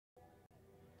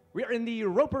We are in the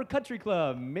Roper Country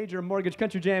Club, Major Mortgage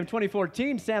Country Jam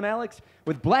 2014. Sam Alex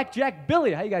with Blackjack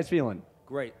Billy. How you guys feeling?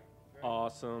 Great.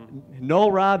 Awesome.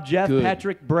 Noel, Rob, Jeff, Good.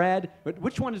 Patrick, Brad. But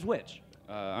which one is which?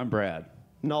 I'm Brad.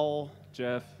 Noel.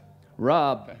 Jeff.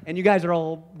 Rob. And you guys are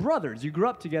all brothers. You grew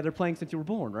up together playing since you were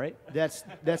born, right? That's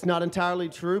not entirely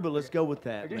true, but let's go with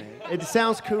that, man. It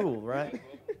sounds cool, right?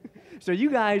 So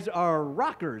you guys are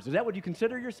rockers. Is that what you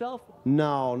consider yourself?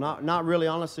 No, not really.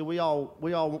 Honestly, we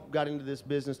all got into this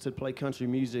business to play country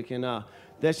music, and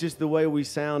that's just the way we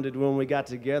sounded when we got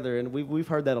together. And we've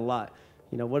heard that a lot.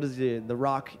 You know, what is the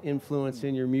rock influence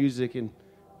in your music? And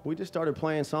we just started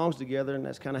playing songs together, and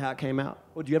that's kind of how it came out.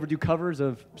 Well, do you ever do covers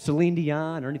of Celine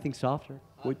Dion or anything softer?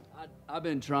 I've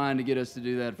been trying to get us to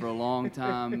do that for a long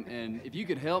time, and if you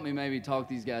could help me maybe talk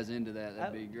these guys into that,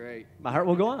 that'd be great. My heart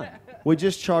will go on. We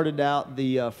just charted out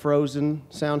the Frozen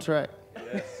soundtrack.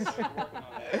 Yes.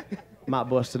 Might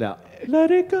bust it out.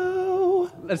 Let it go.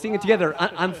 Let's sing it together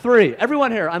on three.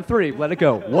 Everyone here, on three. Let it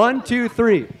go. 1, 2,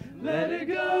 3. Let it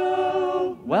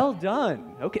go. Well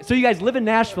done. Okay, so you guys live in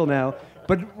Nashville now,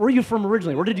 but where are you from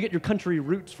originally? Where did you get your country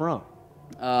roots from?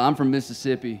 I'm from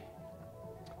Mississippi.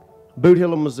 Boot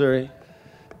Hill, Missouri.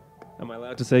 Am I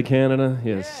allowed to say Canada?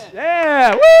 Yes.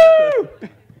 Yeah, woo!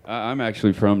 I'm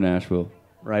actually from Nashville.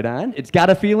 Right on. It's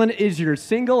Got a Feeling is your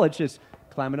single. It's just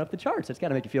climbing up the charts. That's got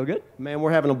to make you feel good. Man,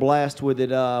 we're having a blast with it.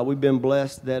 We've been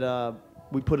blessed that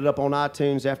we put it up on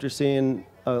iTunes after seeing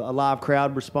a live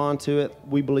crowd respond to it.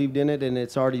 We believed in it, and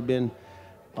it's already been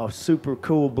a super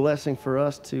cool blessing for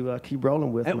us to keep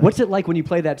rolling with. What's it like when you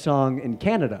play that song in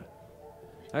Canada?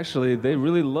 Actually, they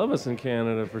really love us in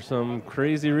Canada for some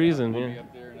crazy reason. We'll be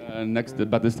up there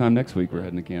about this time next week. We're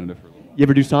heading to Canada for a little. You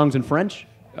ever do songs in French?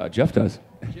 Jeff does.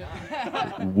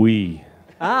 We.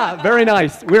 Ah, very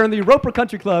nice. We're in the Roper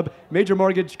Country Club, Major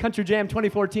Mortgage Country Jam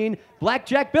 2014.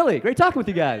 Blackjack Billy. Great talking with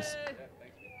you guys.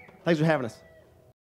 Thanks for having us.